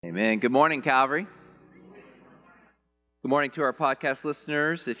Amen. Good morning, Calvary. Good morning to our podcast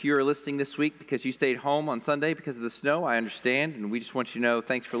listeners. If you are listening this week because you stayed home on Sunday because of the snow, I understand, and we just want you to know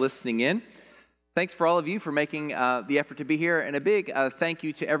thanks for listening in. Thanks for all of you for making the effort to be here, and a big thank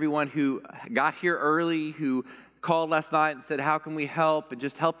you to everyone who got here early, who called last night and said, how can we help, and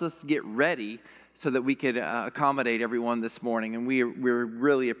just helped us get ready so that we could accommodate everyone this morning, and we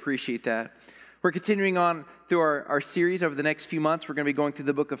really appreciate that. We're continuing on through our series over the next few months. We're going to be going through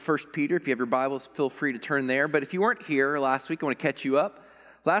the book of 1 Peter. If you have your Bibles, feel free to turn there. But if you weren't here last week, I want to catch you up.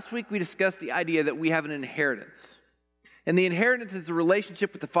 Last week, we discussed the idea that we have an inheritance. And the inheritance is a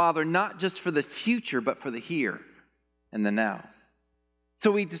relationship with the Father, not just for the future, but for the here and the now. So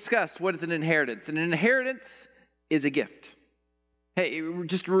we discussed what is an inheritance. An inheritance is a gift. Hey,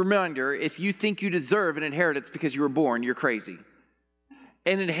 just a reminder, if you think you deserve an inheritance because you were born, you're crazy.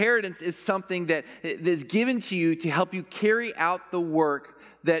 An inheritance is something that is given to you to help you carry out the work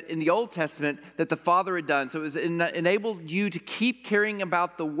that in the Old Testament that the Father had done. So it was enabled you to keep carrying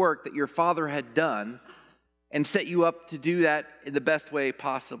about the work that your Father had done and set you up to do that in the best way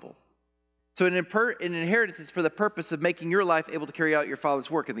possible. So an inheritance is for the purpose of making your life able to carry out your Father's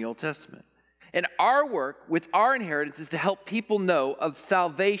work in the Old Testament. And our work with our inheritance is to help people know of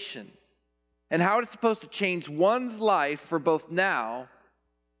salvation and how it's supposed to change one's life for both now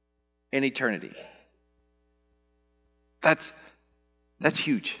and eternity. That's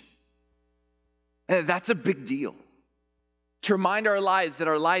huge. That's a big deal. To remind our lives that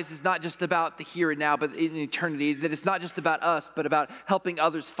our lives is not just about the here and now, but in eternity, that it's not just about us, but about helping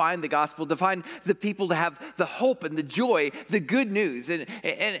others find the gospel, to find the people to have the hope and the joy, the good news. And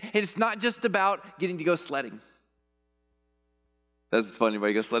it's not just about getting to go sledding. That's funny.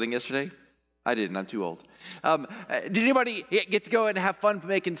 Anybody go sledding yesterday? I didn't. I'm too old. Did anybody get to go and have fun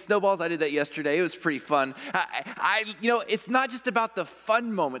making snowballs? I did that yesterday. It was pretty fun. It's not just about the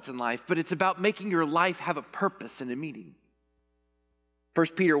fun moments in life, but it's about making your life have a purpose and a meaning. 1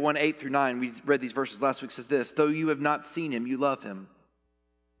 Peter 1:8-9, we read these verses last week, says this: though you have not seen him, you love him.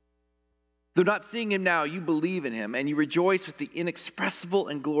 Though not seeing him now, you believe in him, and you rejoice with the inexpressible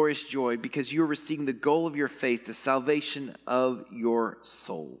and glorious joy because you are receiving the goal of your faith, the salvation of your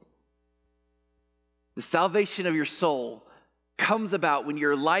soul. The salvation of your soul comes about when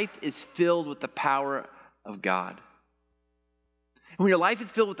your life is filled with the power of God. And when your life is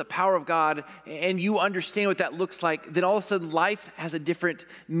filled with the power of God and you understand what that looks like, then all of a sudden life has a different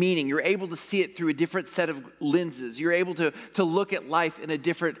meaning. You're able to see it through a different set of lenses. You're able to look at life in a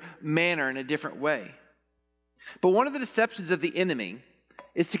different manner, in a different way. But one of the deceptions of the enemy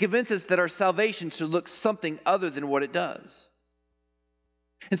is to convince us that our salvation should look something other than what it does.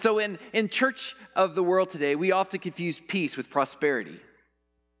 And so in church of the world today, we often confuse peace with prosperity.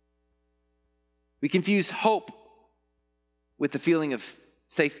 We confuse hope with the feeling of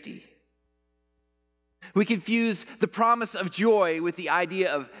safety. We confuse the promise of joy with the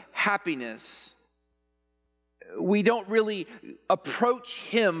idea of happiness. We don't really approach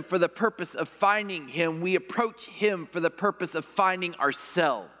him for the purpose of finding him. We approach him for the purpose of finding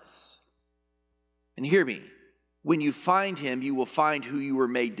ourselves. And hear me. When you find him, you will find who you were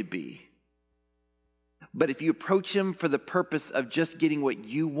made to be. But if you approach him for the purpose of just getting what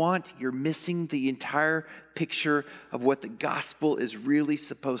you want, you're missing the entire picture of what the gospel is really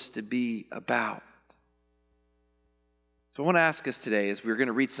supposed to be about. So I want to ask us today, as we're going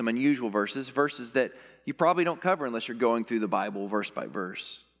to read some unusual verses that you probably don't cover unless you're going through the Bible verse by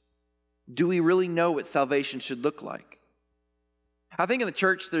verse. Do we really know what salvation should look like? I think in the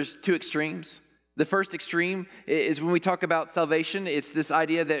church there's two extremes. The first extreme is when we talk about salvation, it's this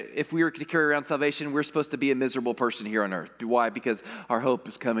idea that if we were to carry around salvation, we're supposed to be a miserable person here on earth. Why? Because our hope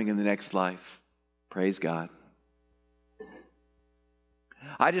is coming in the next life. Praise God.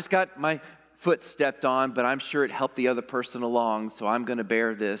 I just got my foot stepped on, but I'm sure it helped the other person along, so I'm going to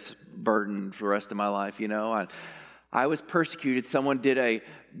bear this burden for the rest of my life. I was persecuted. Someone did a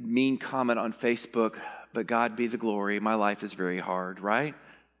mean comment on Facebook, but God be the glory. My life is very hard, right?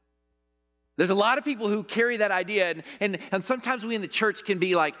 There's a lot of people who carry that idea, and sometimes we in the church can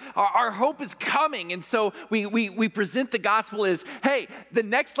be like, our hope is coming, and so we present the gospel as, hey, the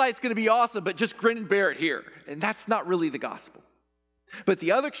next life's going to be awesome, but just grin and bear it here. And that's not really the gospel. But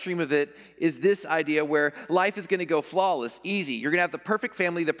the other extreme of it is this idea where life is going to go flawless, easy. You're going to have the perfect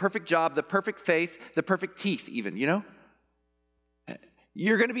family, the perfect job, the perfect faith, the perfect teeth even,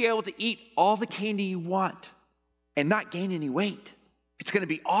 You're going to be able to eat all the candy you want and not gain any weight. It's going to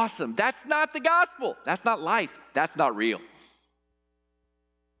be awesome. That's not the gospel. That's not life. That's not real.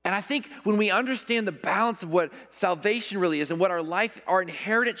 And And I think when we understand the balance of what salvation really is and what our life, our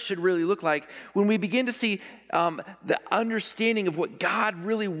inheritance should really look like, when we begin to see the understanding of what God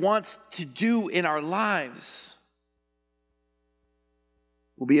really wants to do in our lives,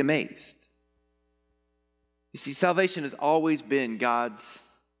 we'll be amazed. You see, salvation has always been God's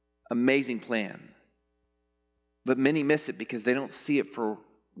amazing plan. But many miss it because they don't see it for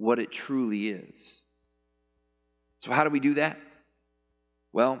what it truly is. So how do we do that?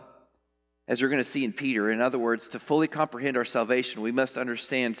 Well, as you're going to see in Peter, in other words, to fully comprehend our salvation, we must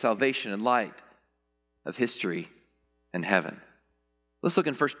understand salvation in light of history and heaven. Let's look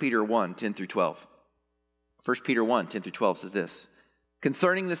in 1 Peter 1, 10 through 12. 1 Peter 1, 10 through 12 says this: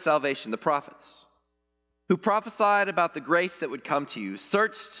 concerning this salvation, the prophets, who prophesied about the grace that would come to you,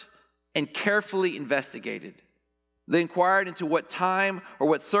 searched and carefully investigated. They inquired into what time or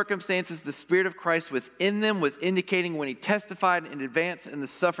what circumstances the Spirit of Christ within them was indicating when he testified in advance in the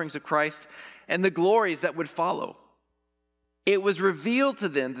sufferings of Christ and the glories that would follow. It was revealed to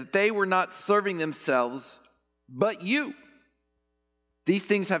them that they were not serving themselves, but you. These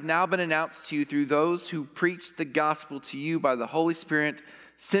things have now been announced to you through those who preached the gospel to you by the Holy Spirit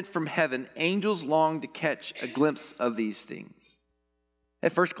sent from heaven. Angels long to catch a glimpse of these things.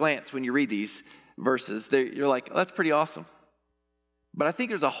 At first glance, when you read these verses, you're like, oh, that's pretty awesome. But I think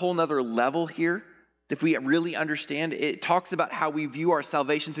there's a whole nother level here. If we really understand, it talks about how we view our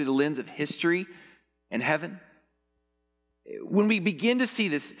salvation through the lens of history and heaven. When we begin to see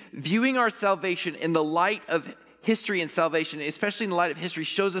this, viewing our salvation in the light of history and salvation, especially in the light of history,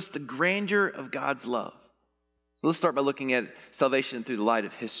 shows us the grandeur of God's love. So let's start by looking at salvation through the light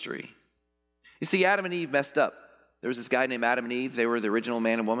of history. You see, Adam and Eve messed up. There was this guy named Adam and Eve. They were the original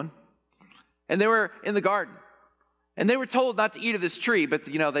man and woman. And they were in the garden. And they were told not to eat of this tree, but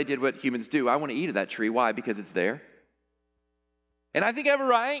they did what humans do. I want to eat of that tree. Why? Because it's there. And I think I have a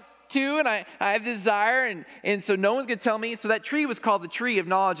right to, and I have desire, and so no one's going to tell me. So that tree was called the tree of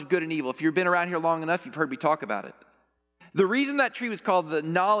knowledge of good and evil. If you've been around here long enough, you've heard me talk about it. The reason that tree was called the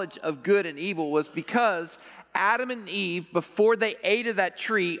knowledge of good and evil was because Adam and Eve, before they ate of that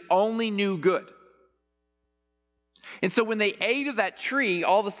tree, only knew good. And so when they ate of that tree,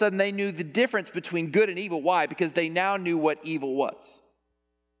 all of a sudden they knew the difference between good and evil. Why? Because they now knew what evil was.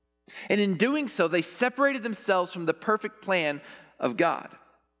 And in doing so, they separated themselves from the perfect plan of God.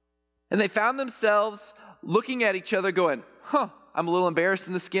 And they found themselves looking at each other going, I'm a little embarrassed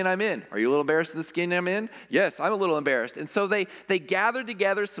in the skin I'm in. Are you a little embarrassed in the skin I'm in? Yes, I'm a little embarrassed. And so they gathered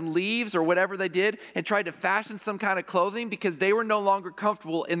together some leaves or whatever they did and tried to fashion some kind of clothing because they were no longer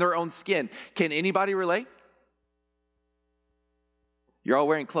comfortable in their own skin. Can anybody relate? You're all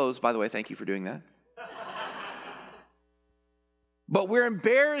wearing clothes, by the way. Thank you for doing that. But we're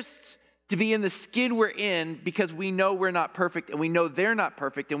embarrassed to be in the skin we're in because we know we're not perfect and we know they're not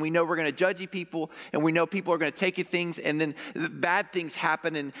perfect and we know we're going to judge people and we know people are going to take you things and then bad things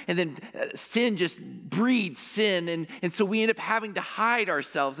happen and then sin just breeds sin and so we end up having to hide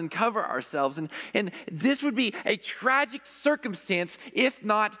ourselves and cover ourselves and this would be a tragic circumstance if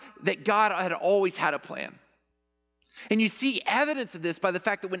not that God had always had a plan. And you see evidence of this by the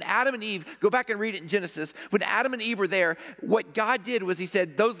fact that when Adam and Eve, go back and read it in Genesis, when Adam and Eve were there, what God did was he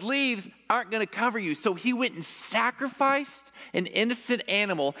said, those leaves aren't going to cover you. So he went and sacrificed an innocent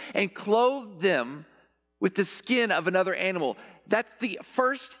animal and clothed them with the skin of another animal. That's the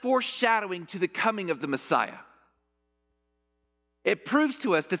first foreshadowing to the coming of the Messiah. It proves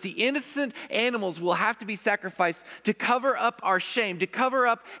to us that the innocent animals will have to be sacrificed to cover up our shame, to cover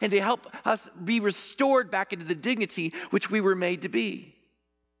up and to help us be restored back into the dignity which we were made to be.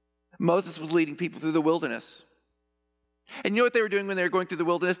 Moses was leading people through the wilderness. And you know what they were doing when they were going through the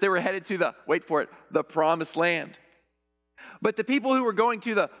wilderness? They were headed to the promised land. But the people who were going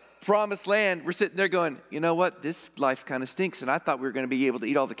to the promised land were sitting there going, you know what? This life kind of stinks. And I thought we were going to be able to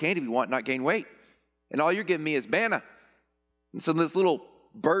eat all the candy we want, not gain weight. And all you're giving me is manna. And some of those little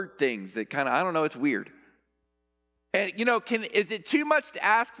bird things that kind of, I don't know, it's weird. And, is it too much to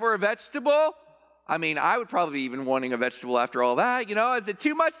ask for a vegetable? I mean, I would probably be even wanting a vegetable after all that. Is it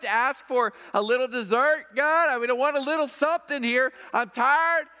too much to ask for a little dessert, God? I want a little something here. I'm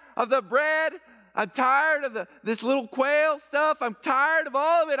tired of the bread. I'm tired of this little quail stuff. I'm tired of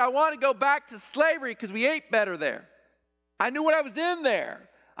all of it. I want to go back to slavery because we ate better there. I knew when I was in there.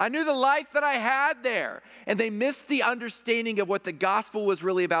 I knew the life that I had there. And they missed the understanding of what the gospel was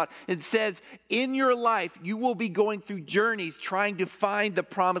really about. It says, in your life, you will be going through journeys trying to find the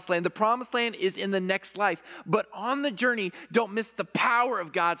promised land. The promised land is in the next life. But on the journey, don't miss the power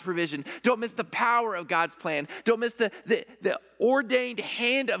of God's provision. Don't miss the power of God's plan. Don't miss the ordained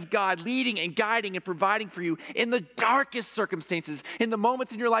hand of God leading and guiding and providing for you in the darkest circumstances, in the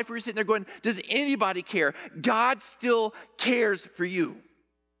moments in your life where you're sitting there going, does anybody care? God still cares for you.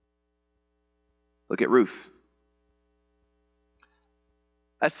 Look at Ruth,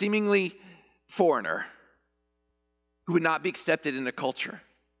 a seemingly foreigner who would not be accepted in a culture.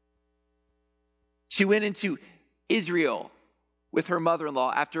 She went into Israel with her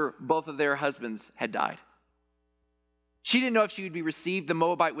mother-in-law after both of their husbands had died. She didn't know if she would be received. The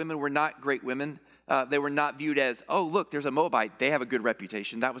Moabite women were not great women. They were not viewed as, oh, look, there's a Moabite. They have a good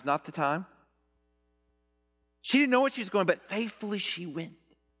reputation. That was not the time. She didn't know what she was going, but faithfully she went.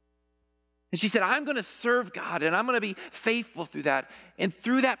 And she said, I'm going to serve God, and I'm going to be faithful through that. And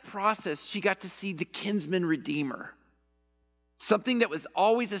through that process, she got to see the kinsman redeemer. Something that was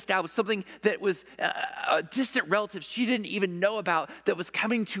always established, something that was a distant relative she didn't even know about that was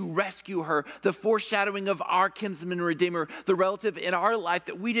coming to rescue her. The foreshadowing of our kinsman redeemer, the relative in our life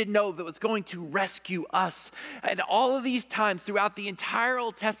that we didn't know that was going to rescue us. And all of these times throughout the entire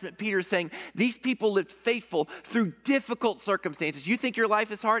Old Testament, Peter is saying these people lived faithful through difficult circumstances. You think your life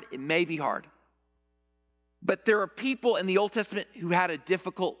is hard? It may be hard. But there are people in the Old Testament who had a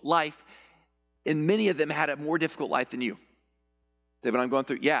difficult life, and many of them had a more difficult life than you. Say, but I'm going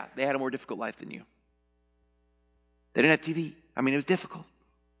through, yeah, they had a more difficult life than you. They didn't have TV. I mean, it was difficult.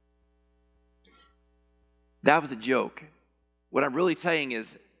 That was a joke. What I'm really saying is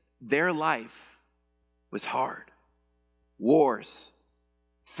their life was hard. Wars,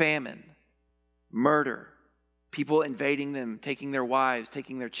 famine, murder, people invading them, taking their wives,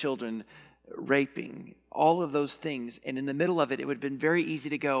 taking their children, raping, all of those things. And in the middle of it, it would have been very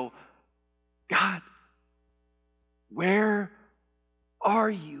easy to go, God, where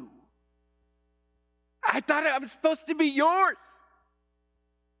are you? I thought I was supposed to be yours.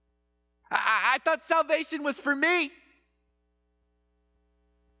 I thought salvation was for me.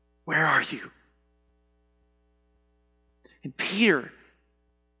 Where are you? And Peter,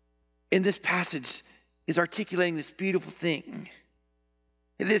 in this passage, is articulating this beautiful thing.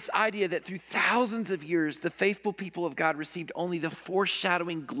 This idea that through thousands of years, the faithful people of God received only the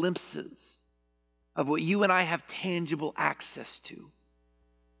foreshadowing glimpses of what you and I have tangible access to.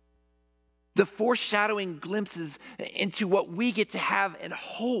 The foreshadowing glimpses into what we get to have and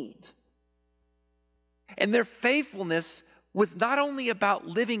hold. And their faithfulness was not only about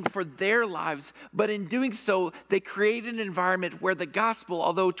living for their lives, but in doing so, they created an environment where the gospel,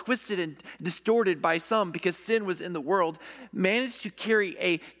 although twisted and distorted by some because sin was in the world, managed to carry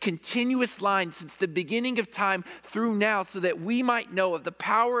a continuous line since the beginning of time through now so that we might know of the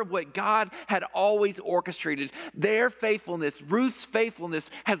power of what God had always orchestrated. Their faithfulness, Ruth's faithfulness,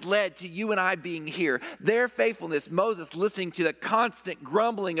 has led to you and I being here. Their faithfulness, Moses listening to the constant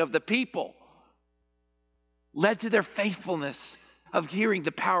grumbling of the people, led to their faithfulness of hearing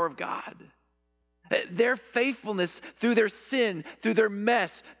the power of God. Their faithfulness through their sin, through their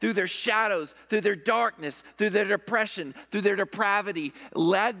mess, through their shadows, through their darkness, through their depression, through their depravity,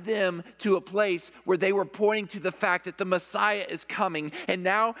 led them to a place where they were pointing to the fact that the Messiah is coming, and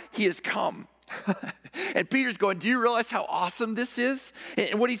now he has come. And Peter's going, do you realize how awesome this is?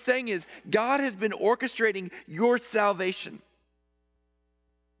 And what he's saying is, God has been orchestrating your salvation.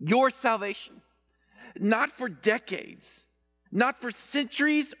 Your salvation. Not for decades, not for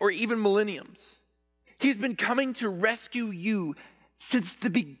centuries or even millenniums. He's been coming to rescue you since the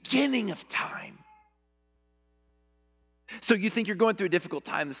beginning of time. So you think you're going through a difficult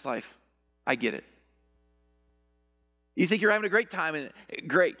time in this life? I get it. You think you're having a great time, and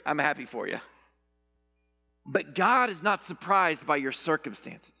great, I'm happy for you. But God is not surprised by your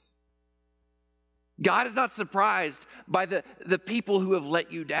circumstances. God is not surprised by the people who have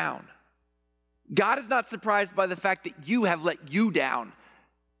let you down. God is not surprised by the fact that you have let you down.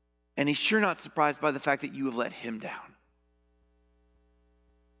 And he's sure not surprised by the fact that you have let him down.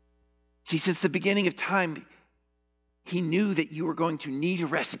 See, since the beginning of time, he knew that you were going to need a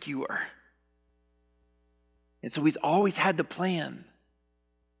rescuer. And so he's always had the plan.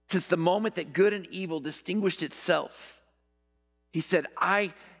 Since the moment that good and evil distinguished itself, he said,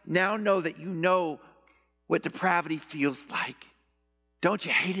 I now know that you know what depravity feels like. Don't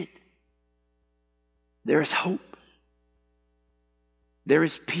you hate it? There is hope. There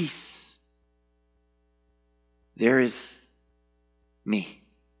is peace. There is me.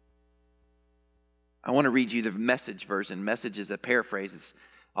 I want to read you the Message version. Message is a paraphrase. It's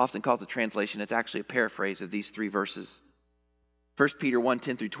often called the translation. It's actually a paraphrase of these 3 verses. 1 Peter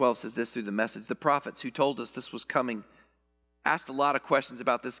 1:10 through 12 says this through the Message. The prophets who told us this was coming asked a lot of questions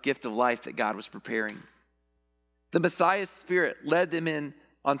about this gift of life that God was preparing. The Messiah's Spirit led them in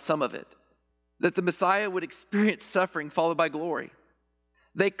on some of it, that the Messiah would experience suffering followed by glory.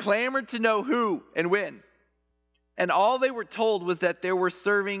 They clamored to know who and when, and all they were told was that they were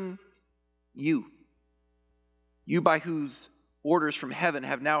serving you by whose orders from heaven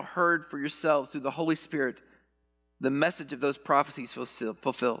have now heard for yourselves through the Holy Spirit the message of those prophecies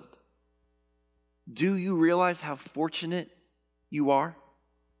fulfilled. Do you realize how fortunate you are?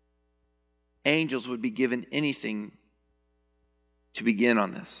 Angels would be given anything to begin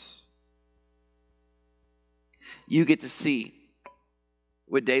on this. You get to see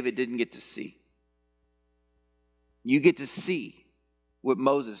what David didn't get to see. You get to see what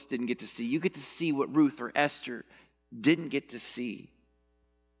Moses didn't get to see. You get to see what Ruth or Esther didn't get to see.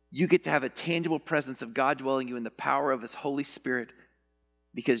 You get to have a tangible presence of God dwelling you in the power of His Holy Spirit,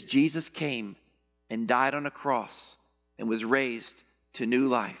 because Jesus came and died on a cross and was raised to new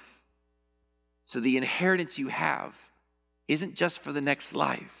life. So the inheritance you have isn't just for the next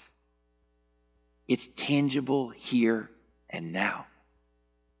life. It's tangible here and now.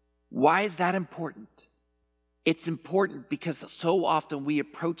 Why is that important? It's important because so often we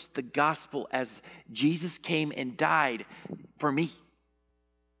approach the gospel as Jesus came and died for me.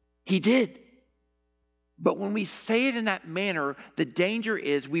 He did. But when we say it in that manner, the danger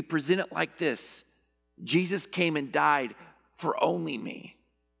is we present it like this: Jesus came and died for only me.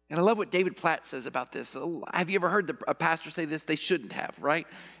 And I love what David Platt says about this. Have you ever heard a pastor say this? They shouldn't have, right?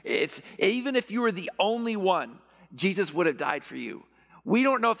 It's even if you were the only one, Jesus would have died for you. We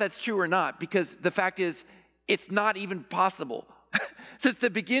don't know if that's true or not, because the fact is, it's not even possible. Since the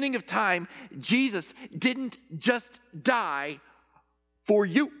beginning of time, Jesus didn't just die for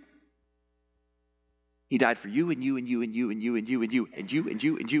you. He died for you and you and you and you and you and you and you and you and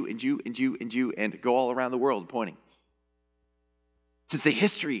you and you and you and you and you and go all around the world pointing. Since the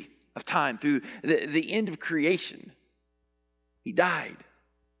history of time, through the end of creation, He died.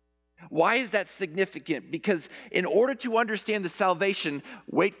 Why is that significant? Because in order to understand the salvation,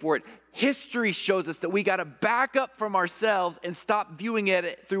 wait for it, history shows us that we got to back up from ourselves and stop viewing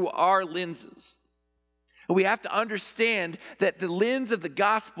it through our lenses. We have to understand that the lens of the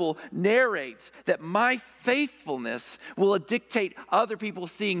gospel narrates that my faithfulness will dictate other people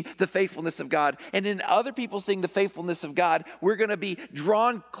seeing the faithfulness of God. And in other people seeing the faithfulness of God, we're going to be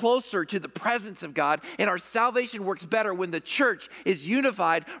drawn closer to the presence of God. And our salvation works better when the church is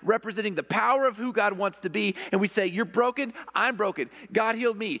unified, representing the power of who God wants to be. And we say, you're broken, I'm broken. God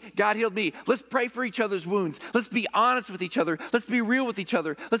healed me, God healed me. Let's pray for each other's wounds. Let's be honest with each other. Let's be real with each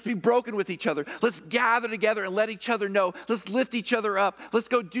other. Let's be broken with each other. Let's gather together and let each other know. Let's lift each other up. Let's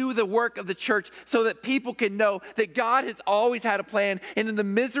go do the work of the church so that people can know that God has always had a plan. And in the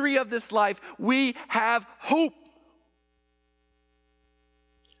misery of this life, we have hope.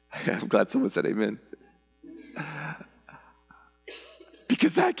 I'm glad someone said amen.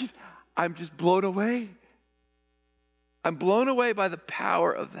 Because I'm just blown away. I'm blown away by the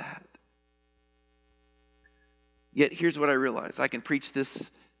power of that. Yet here's what I realize. I can preach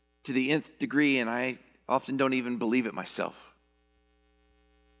this to the nth degree, and I often don't even believe it myself.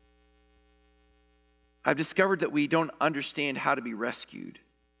 I've discovered that we don't understand how to be rescued.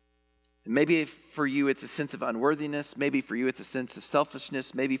 And maybe for you it's a sense of unworthiness. Maybe for you it's a sense of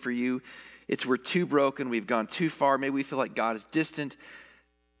selfishness. Maybe for you it's we're too broken, we've gone too far. Maybe we feel like God is distant.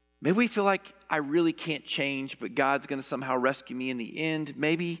 Maybe we feel like I really can't change, but God's going to somehow rescue me in the end.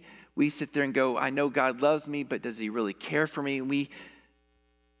 Maybe we sit there and go, I know God loves me, but does He really care for me? And we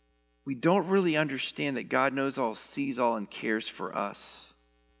don't really understand that God knows all, sees all, and cares for us.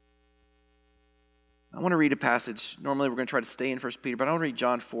 I want to read a passage. Normally we're going to try to stay in 1 Peter, but I want to read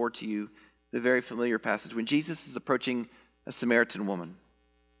John 4 to you, the very familiar passage. When Jesus is approaching a Samaritan woman,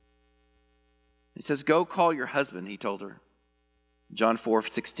 He says, go call your husband, He told her. John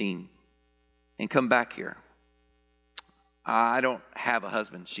 4:16, and come back here. I don't have a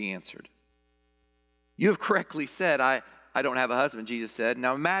husband, she answered. You have correctly said, I don't have a husband, Jesus said.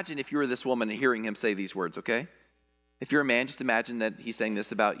 Now imagine if you were this woman and hearing Him say these words, okay? If you're a man, just imagine that He's saying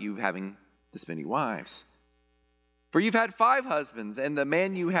this about you having this many wives. For you've had 5 husbands, and the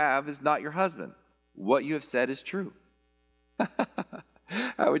man you have is not your husband. What you have said is true.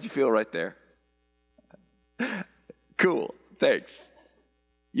 How would you feel right there? Cool, thanks.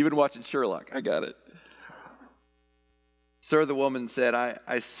 You've been watching Sherlock, I got it. Sir, the woman said,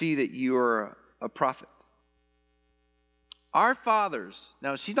 I see that you are a prophet. our fathers,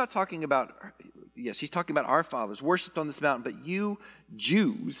 now she's not talking about, she's talking about our fathers, worshipped on this mountain, but you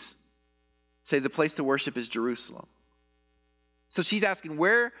Jews say the place to worship is Jerusalem. So she's asking,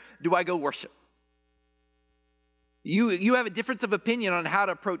 where do I go worship? You have a difference of opinion on how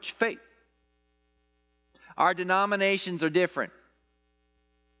to approach faith. Our denominations are different.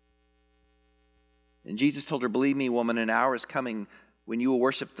 And Jesus told her, believe me, woman, an hour is coming when you will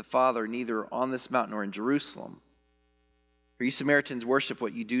worship the Father neither on this mountain nor in Jerusalem. For you Samaritans worship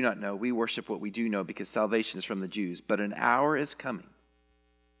what you do not know. We worship what we do know because salvation is from the Jews. But an hour is coming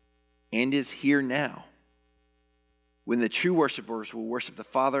and is here now when the true worshipers will worship the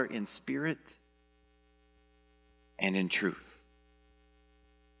Father in spirit and in truth.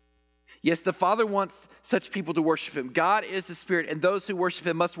 Yes, the Father wants such people to worship Him. God is the Spirit, and those who worship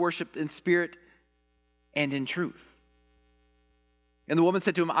Him must worship in spirit and in truth. And the woman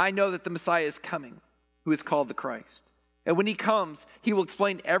said to him, I know that the Messiah is coming, who is called the Christ. And when He comes, He will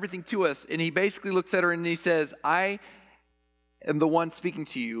explain everything to us. And He basically looks at her and He says, I am the one speaking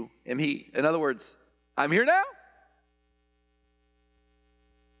to you, am He. In other words, I'm here now.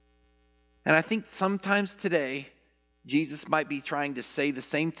 And I think sometimes today, Jesus might be trying to say the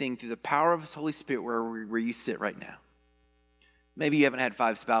same thing through the power of His Holy Spirit where you sit right now. Maybe you haven't had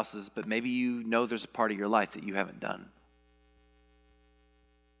 5 spouses, but maybe you know there's a part of your life that you haven't done.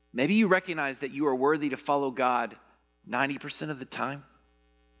 Maybe you recognize that you are worthy to follow God 90% of the time.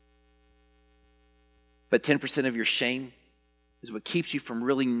 But 10% of your shame is what keeps you from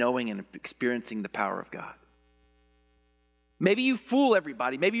really knowing and experiencing the power of God. Maybe you fool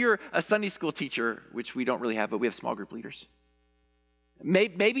everybody. Maybe you're a Sunday school teacher, which we don't really have, but we have small group leaders.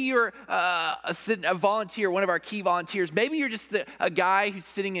 Maybe you're a volunteer, one of our key volunteers. Maybe you're just a guy who's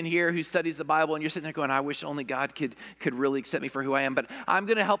sitting in here who studies the Bible, and you're sitting there going, I wish only God could really accept me for who I am, but I'm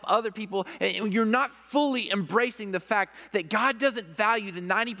going to help other people. And you're not fully embracing the fact that God doesn't value the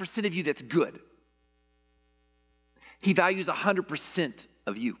 90% of you that's good. He values 100%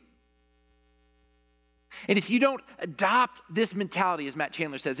 of you. And if you don't adopt this mentality, as Matt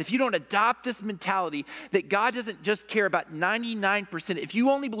Chandler says, if you don't adopt this mentality that God doesn't just care about 99%, if you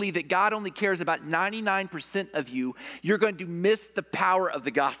only believe that God only cares about 99% of you, you're going to miss the power of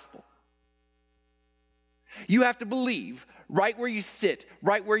the gospel. You have to believe right where you sit,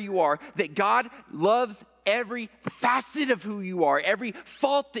 right where you are, that God loves every facet of who you are, every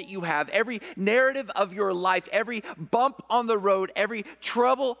fault that you have, every narrative of your life, every bump on the road, every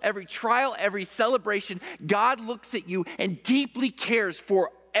trouble, every trial, every celebration. God looks at you and deeply cares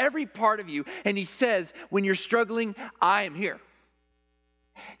for every part of you. And He says, when you're struggling, I am here.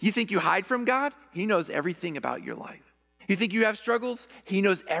 You think you hide from God? He knows everything about your life. You think you have struggles? He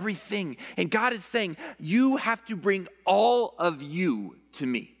knows everything. And God is saying, you have to bring all of you to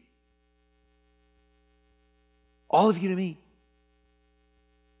me. All of you to me.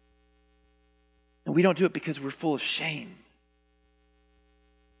 And we don't do it because we're full of shame.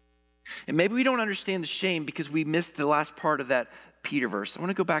 And maybe we don't understand the shame because we missed the last part of that Peter verse. I want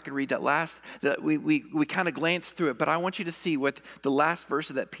to go back and read that last, that we kind of glanced through it, but I want you to see what the last verse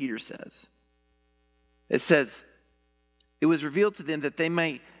of that Peter says. It says, it was revealed to them that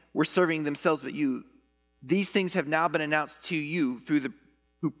they were serving themselves but you. These things have now been announced to you through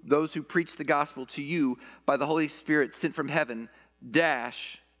those who preach the gospel to you by the Holy Spirit sent from heaven,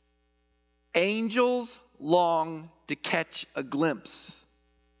 angels long to catch a glimpse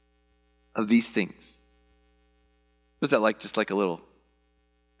of these things. Was that just like a little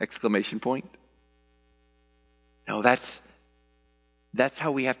exclamation point? No, that's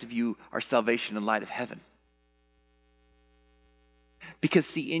how we have to view our salvation in light of heaven. Because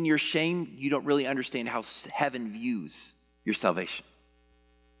see, in your shame, you don't really understand how heaven views your salvation.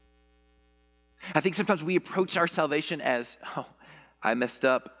 I think sometimes we approach our salvation as, I messed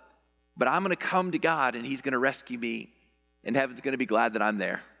up, but I'm going to come to God and He's going to rescue me, and heaven's going to be glad that I'm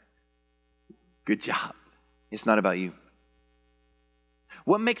there. Good job. It's not about you.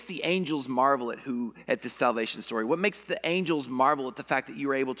 What makes the angels marvel at this salvation story? What makes the angels marvel at the fact that you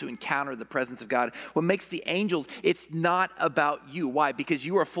were able to encounter the presence of God? What makes the angels, it's not about you. Why? Because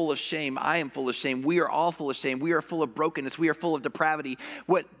you are full of shame. I am full of shame. We are all full of shame. We are full of brokenness. We are full of depravity.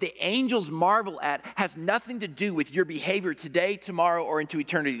 What the angels marvel at has nothing to do with your behavior today, tomorrow, or into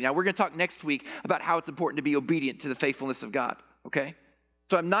eternity. Now, we're going to talk next week about how it's important to be obedient to the faithfulness of God, okay?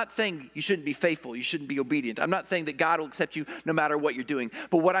 So I'm not saying you shouldn't be faithful, you shouldn't be obedient. I'm not saying that God will accept you no matter what you're doing.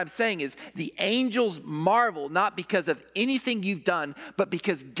 But what I'm saying is the angels marvel not because of anything you've done, but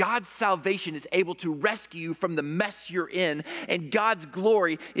because God's salvation is able to rescue you from the mess you're in. And God's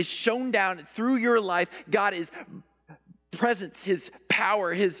glory is shown down through your life. God is presence, His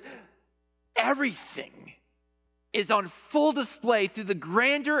power, His everything is on full display through the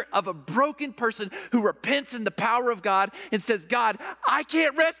grandeur of a broken person who repents in the power of God and says, God, I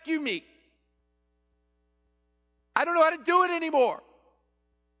can't rescue me. I don't know how to do it anymore.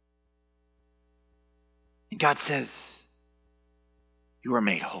 And God says, you are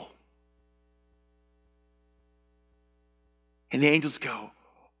made whole. And the angels go,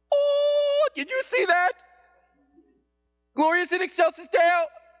 oh, did you see that? Glorious in excelsis Deo.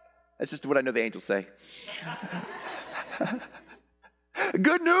 That's just what I know the angels say.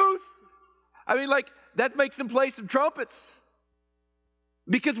 Good news. I mean, like, that makes them play some trumpets.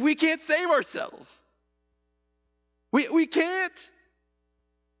 Because we can't save ourselves. We can't.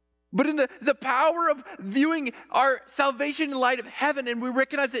 But in the power of viewing our salvation in light of heaven, and we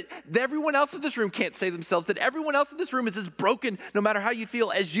recognize that everyone else in this room can't save themselves, that everyone else in this room is as broken, no matter how you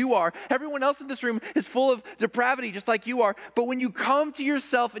feel, as you are. Everyone else in this room is full of depravity, just like you are. But when you come to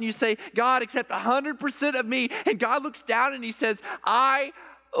yourself and you say, God, accept 100% of me, and God looks down and he says, I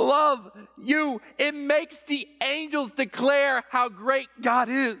love you, it makes the angels declare how great God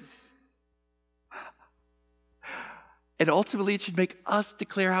is. And ultimately, it should make us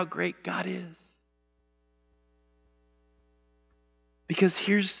declare how great God is. Because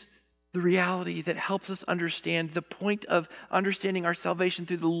here's the reality that helps us understand the point of understanding our salvation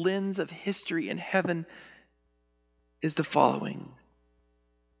through the lens of history and heaven is the following.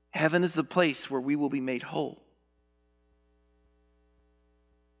 Heaven is the place where we will be made whole.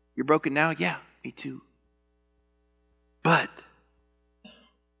 You're broken now? Yeah, me too. But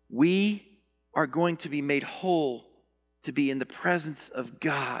we are going to be made whole to be in the presence of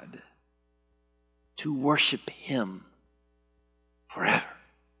God, to worship him forever.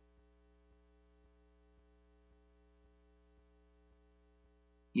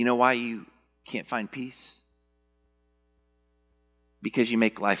 You know why you can't find peace? Because you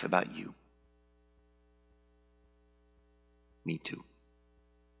make life about you. Me too.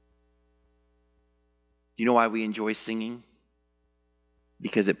 You know why we enjoy singing?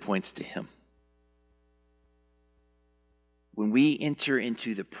 Because it points to him. When we enter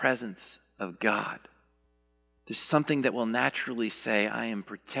into the presence of God, there's something that will naturally say, I am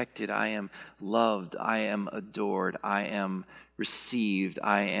protected, I am loved, I am adored, I am received,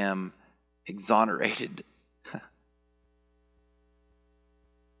 I am exonerated.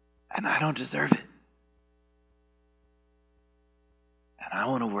 And I don't deserve it. And I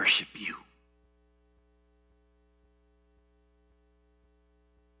want to worship you.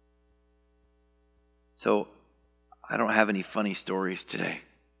 So, I don't have any funny stories today.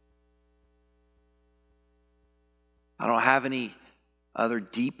 I don't have any other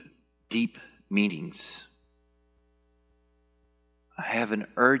deep meanings. I have an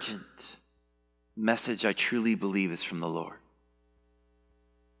urgent message I truly believe is from the Lord.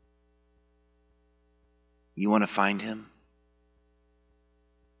 You want to find him?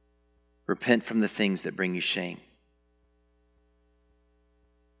 Repent from the things that bring you shame.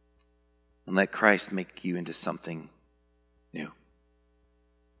 And let Christ make you into something new.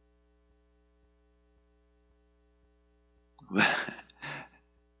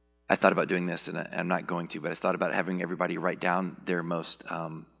 I thought about doing this, and I'm not going to, but I thought about having everybody write down their most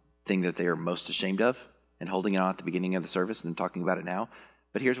thing that they are most ashamed of and holding it on at the beginning of the service and then talking about it now.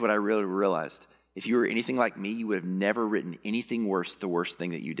 But here's what I really realized. If you were anything like me, you would have never written anything worse, the worst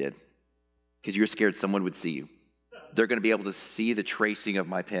thing that you did. Because you're scared someone would see you. They're going to be able to see the tracing of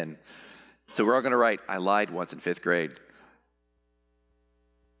my pen. So we're all going to write, I lied once in 5th grade.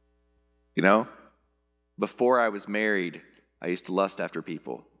 You know? Before I was married, I used to lust after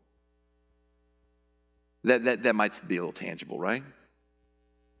people. That might be a little tangible, right?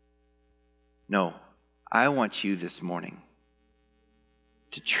 No, I want you this morning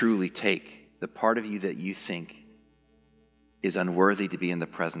to truly take the part of you that you think is unworthy to be in the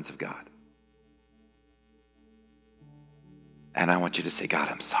presence of God. And I want you to say, God,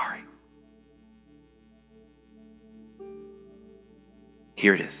 I'm sorry.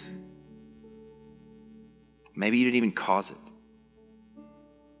 Here it is. Maybe you didn't even cause it.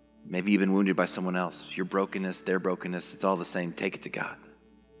 Maybe you've been wounded by someone else. Your brokenness, their brokenness, it's all the same. Take it to God.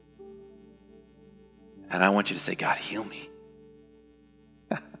 And I want you to say, God, heal me.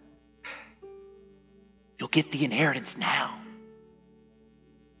 You'll get the inheritance now.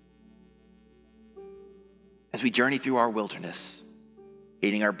 As we journey through our wilderness,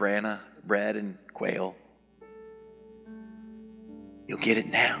 eating our bread and quail, you'll get it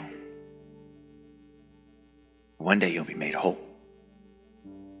now. One day you'll be made whole.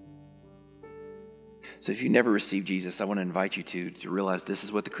 So if you never received Jesus, I want to invite you to realize this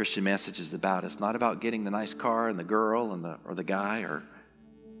is what the Christian message is about. It's not about getting the nice car and the girl and or the guy.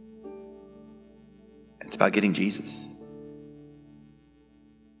 It's about getting Jesus.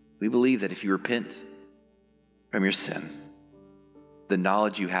 We believe that if you repent from your sin, the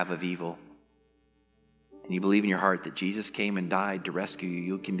knowledge you have of evil, and you believe in your heart that Jesus came and died to rescue you,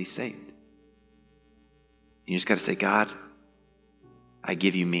 you can be saved. You just got to say, God, I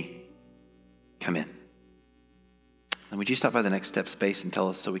give you me. Come in. And would you stop by the Next Step space and tell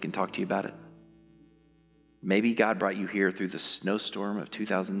us so we can talk to you about it? Maybe God brought you here through the snowstorm of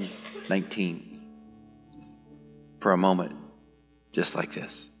 2019 for a moment just like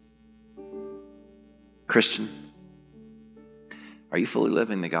this. Christian, are you fully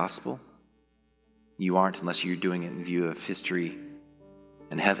living the gospel? You aren't unless you're doing it in view of history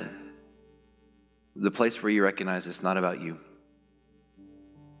and heaven. The place where you recognize it's not about you.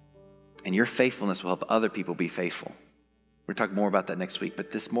 And your faithfulness will help other people be faithful. We're going to talk more about that next week.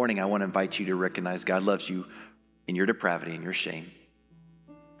 But this morning, I want to invite you to recognize God loves you in your depravity and your shame.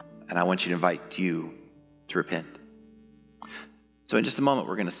 And I want you to invite you to repent. So in just a moment,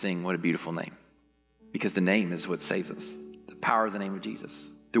 we're going to sing What a Beautiful Name. Because the name is what saves us. The power of the name of Jesus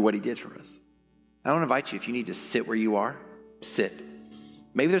through what he did for us. I want to invite you, if you need to sit where you are, sit.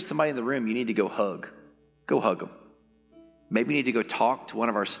 Maybe there's somebody in the room you need to go hug. Go hug them. Maybe you need to go talk to one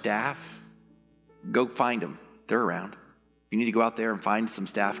of our staff. Go find them. They're around. If you need to go out there and find some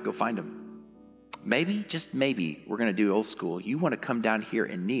staff, go find them. Maybe, just maybe, we're going to do old school. You want to come down here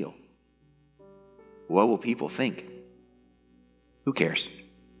and kneel. What will people think? Who cares?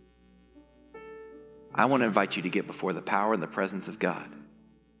 I want to invite you to get before the power and the presence of God.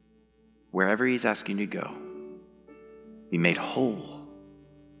 Wherever he's asking you to go, be made whole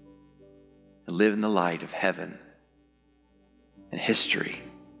and live in the light of heaven and history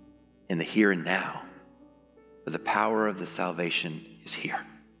in the here and now, where the power of the salvation is here.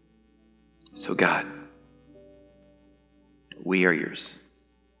 So God, we are yours.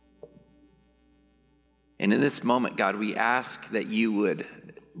 And in this moment, God, we ask that you would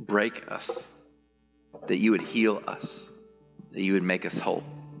break us, that you would heal us, that you would make us whole.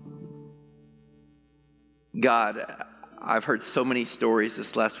 God, I've heard so many stories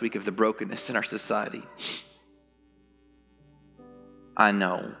this last week of the brokenness in our society. I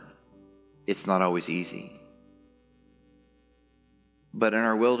know it's not always easy. But in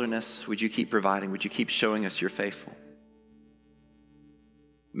our wilderness, would you keep providing? Would you keep showing us you're faithful?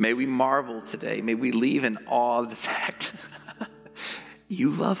 May we marvel today. May we leave in awe of the fact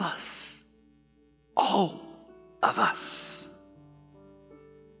you love us. All of us.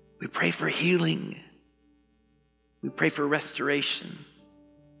 We pray for healing. We pray for restoration.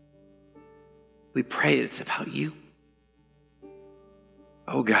 We pray it's about you.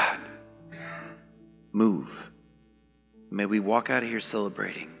 Oh God, move. May we walk out of here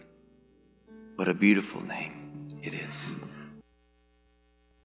celebrating what a beautiful name it is.